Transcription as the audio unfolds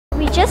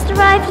We've just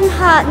arrived in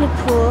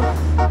Hartlepool.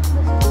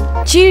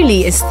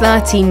 Julie is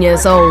 13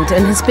 years old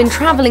and has been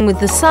travelling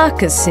with the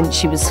circus since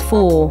she was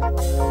 4.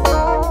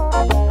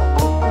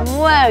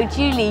 Whoa,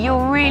 Julie,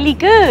 you're really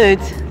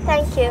good.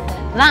 Thank you.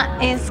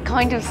 That is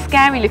kind of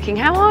scary looking.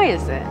 How high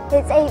is it?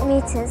 It's 8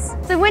 meters.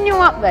 So when you're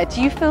up there,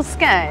 do you feel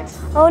scared?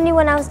 Only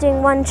when I was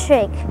doing one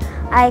trick.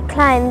 I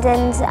climbed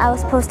and I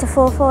was supposed to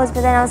fall forwards,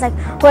 but then I was like,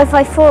 what if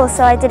I fall?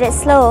 So I did it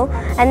slow,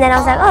 and then I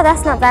was like, oh,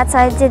 that's not bad, so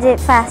I did it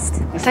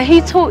fast. So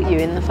who taught you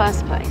in the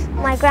first place?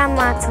 My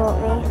grandma taught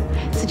me.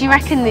 So do you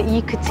reckon that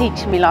you could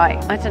teach me,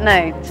 like, I don't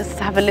know, just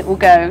have a little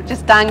go,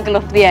 just dangle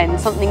off the end,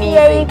 something easy?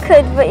 Yeah, you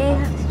could, but you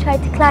have to try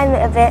to climb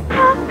it a bit.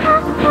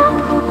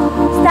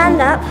 Stand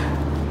up,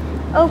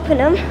 open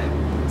them,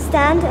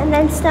 stand, and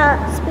then start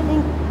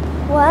spinning.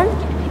 1,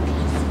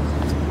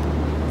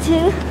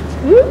 2.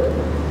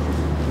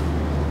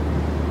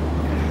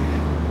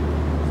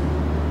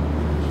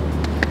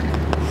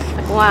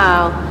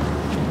 Wow.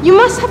 You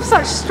must have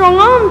such strong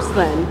arms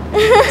then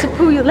to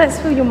pull your, let's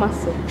feel your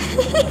muscle.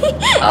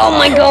 Oh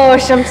my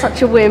gosh, I'm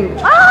such a wimp.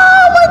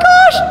 Oh my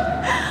gosh,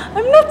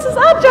 I'm not as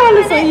agile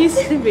as I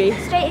used to be.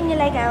 Straighten your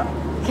leg out.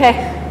 Okay,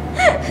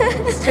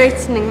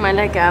 straightening my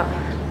leg out.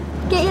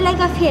 Get your leg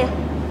up here.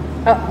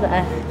 Up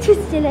there.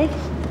 Twist your leg.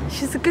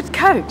 She's a good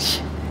coach,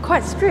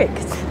 quite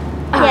strict.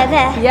 Yeah,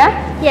 there.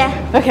 Yeah?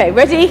 Yeah. Okay,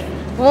 ready?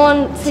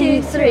 1,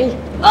 2, 3.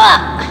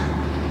 Ah!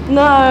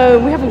 No,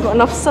 we haven't got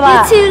enough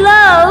slack. You're too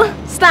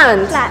low.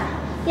 Stand. Flat.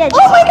 Yeah, just,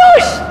 Oh my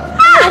gosh!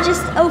 I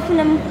just open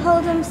them,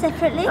 hold them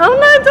separately. Oh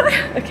no,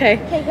 don't. Okay.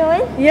 Okay, go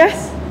in.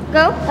 Yes.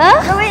 Go.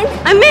 Go in.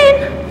 I'm in.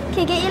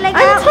 Okay, get your leg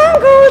I'm out.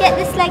 tangled. Get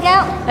this leg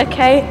out.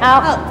 Okay,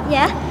 out. Oh,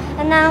 yeah.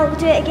 And now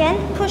do it again.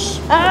 Push.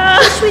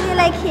 Push with your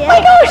leg here. Oh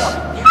my gosh!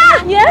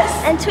 Ah,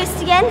 yes. And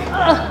twist again.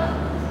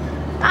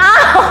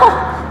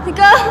 Ow!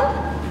 Go.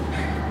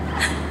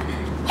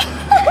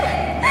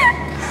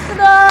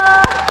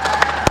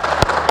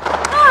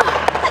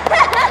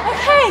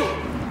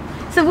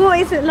 So what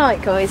is it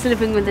like, guys,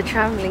 living with a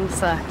travelling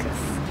circus?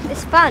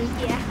 It's fun.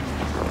 Yeah.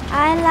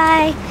 I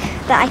like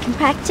that I can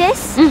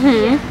practice.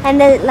 And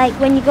then, like,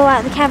 when you go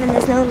out of the cabin,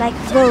 there's no, like,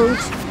 road,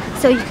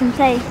 so you can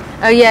play.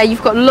 Oh yeah,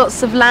 you've got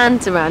lots of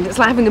land around. It's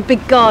like having a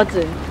big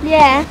garden.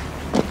 Yeah.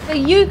 So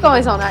you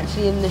guys aren't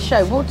actually in the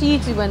show. What do you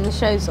do when the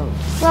show's on?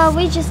 Well,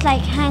 we just,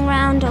 like, hang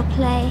around or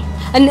play.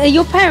 And are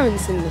your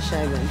parents in the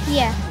show then?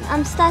 Yeah.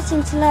 I'm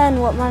starting to learn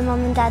what my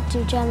mum and dad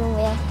do German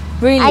wheel.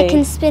 Really? I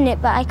can spin it,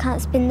 but I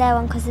can't spin their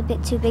one because it's a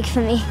bit too big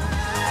for me.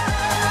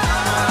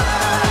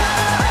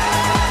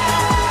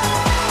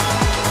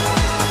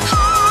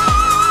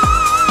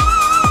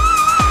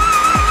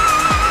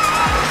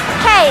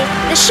 Okay,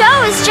 the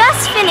show is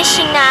just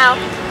finishing now,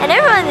 and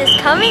everyone is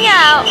coming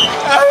out.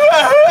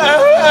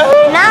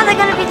 Now they're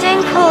going to be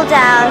doing pull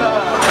down.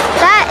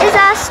 That is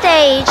our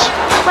stage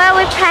where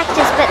we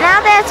practice, but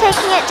now they're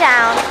taking it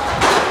down.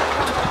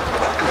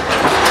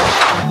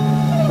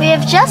 We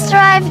have just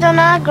arrived on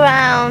our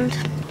ground.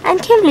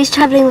 And Kimberly's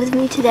travelling with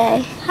me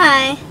today.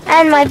 Hi.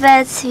 And my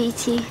bird,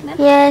 Sweetie.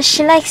 Yeah,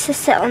 she likes to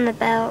sit on the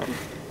belt.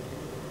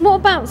 What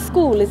about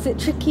school? Is it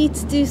tricky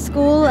to do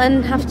school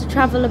and have to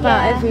travel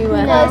about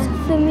everywhere? No,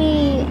 for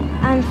me,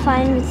 I'm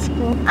fine with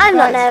school. I'm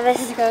not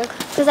nervous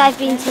because I've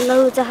been to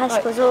loads of high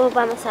schools all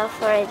by myself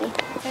already.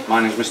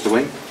 My name's Mr.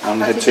 Wing. I'm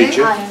the head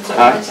teacher.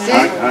 Hi.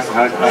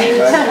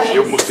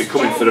 You must be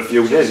coming for a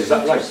few days, is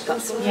that right?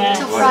 Yeah.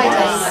 Till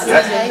Friday.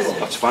 Yeah,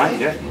 that's fine,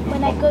 yeah.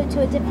 When I go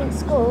to a different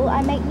school,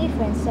 I make new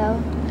friends, so...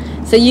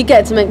 So you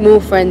get to make more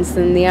friends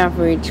than the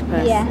average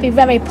person? Yeah. Be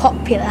very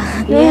popular.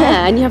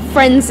 Yeah, and you have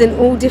friends in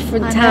all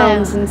different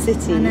towns and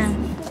cities. I know.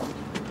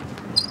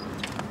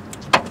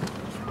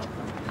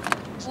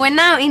 We're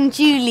now in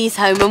Julie's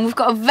home and we've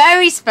got a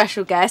very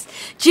special guest,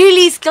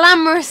 Julie's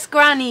glamorous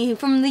granny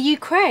from the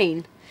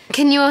Ukraine.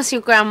 Can you ask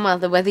your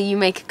grandmother whether you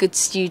make a good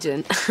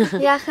student?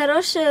 Я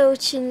хорошая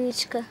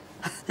ученичка.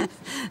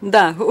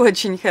 Да,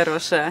 очень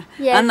хорошая.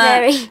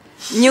 Она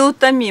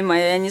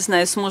неутомимая, я не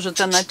знаю,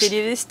 сможет она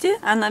перевести.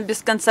 Она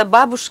без конца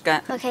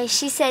бабушка. Okay,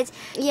 she said,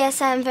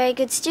 yes, I'm a very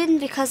good student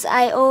because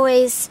I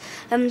always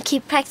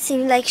keep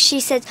practicing. Like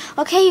she said,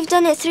 okay, you've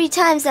done it 3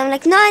 times. I'm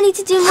like, no, I need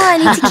to do more. I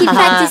need to keep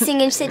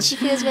practicing. And she said she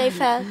feels very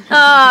proud.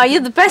 Ah,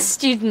 you're the best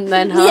student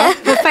then, huh? Yeah.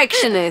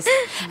 Perfectionist.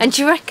 And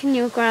do you reckon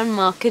your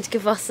grandma could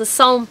give us a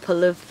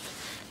sample of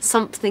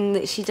something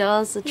that she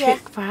does, a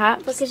trick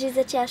perhaps? Покажи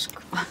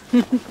затяжку.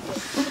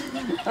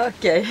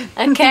 Okay.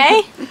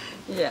 Okay?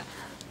 Yeah.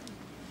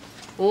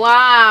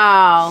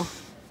 Wow.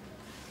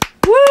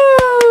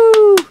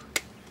 Woo!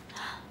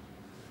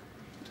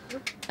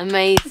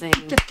 Amazing.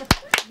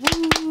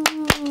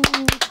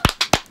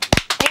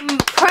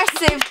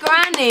 Impressive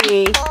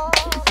granny.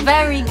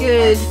 Very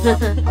good.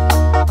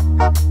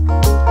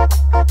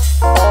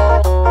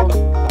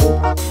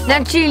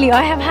 Now, Julie,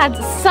 I have had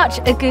such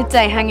a good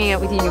day hanging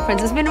out with you and your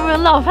friends. It's been a real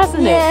laugh,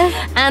 hasn't it? Yeah.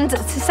 And to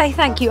say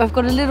thank you, I've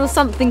got a little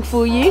something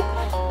for you,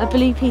 a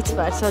blue Peter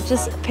badge, so I'll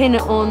just pin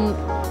it on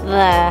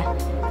there.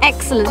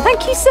 Excellent.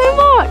 Thank you so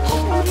much.